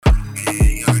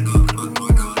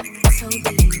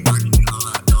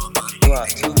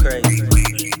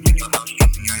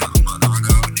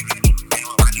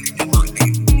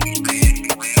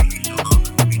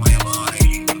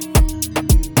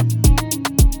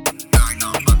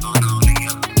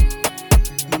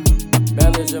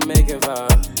Better Jamaican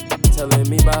vibe, telling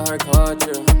me about her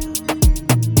culture.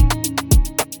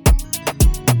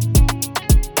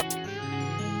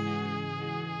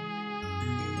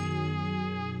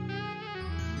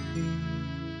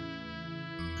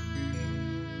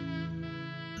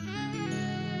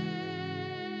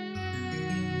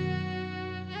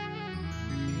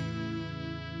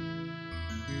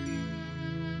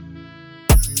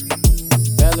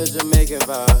 Better Jamaican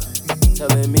vibe,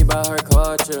 telling me about her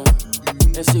culture.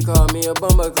 And she called me a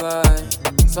bumper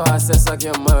Clyde, so I said suck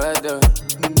your mother.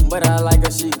 But I like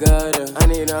her, she gutter. I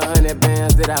need 100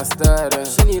 bands that I stutter.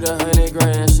 She need 100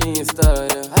 grand, she ain't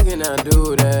stutter. I cannot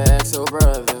do that, ask your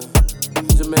brother.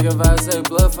 Jamaican vibe say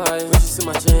blood fire. When she see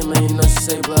my chain, man, you know she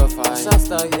say blood fire. Shot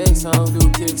stock, X on, do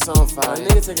kicks on fire. My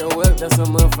nigga take a whip, that's a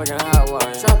motherfucking hot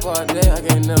wire. Trap all day, I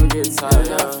can't never get tired.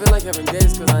 Yeah, I feel like having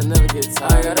days cause I never get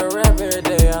tired. I gotta rap every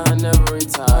day, I never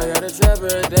retire. I gotta trap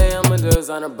every day, I'm a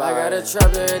designer buy. I gotta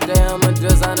trap every day, I'm a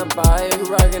designer buy. You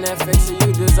rockin' that fake shit,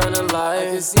 you designer lie.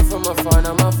 I can see from afar,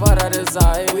 now my fault I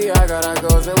desire. We all got our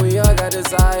goals and we all got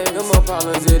desires. The more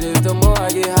problems it is, the more I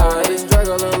get high. I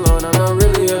struggle alone, I'm not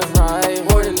really a pride.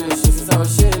 More than this shit, since I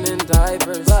was shitting in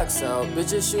diapers. Blocks out,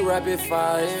 bitches shoot rapid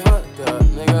fire. Fucked up,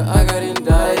 nigga, I got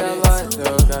indicted. I locked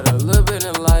up, got a little bit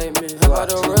of enlightenment. About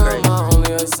the real, my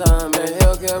only assignment.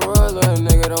 Hellcat roll, little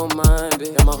nigga don't mind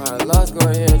it. Got my heart lost, go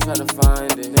ahead, try to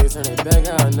find it. Niggas turn it back,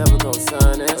 I never go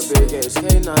sign that. A big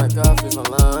HK knock off is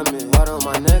alignment. Water on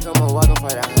my neck, I'ma walk and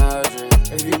fight a hydrant.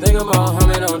 If you think about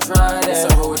humming, don't try that.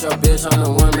 Suffer with your bitch, I'm the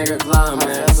one, make her climb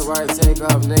that. That's the right take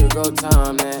off, nigga, go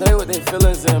time that. Play with their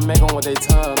feelings and make them with their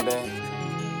tongue back.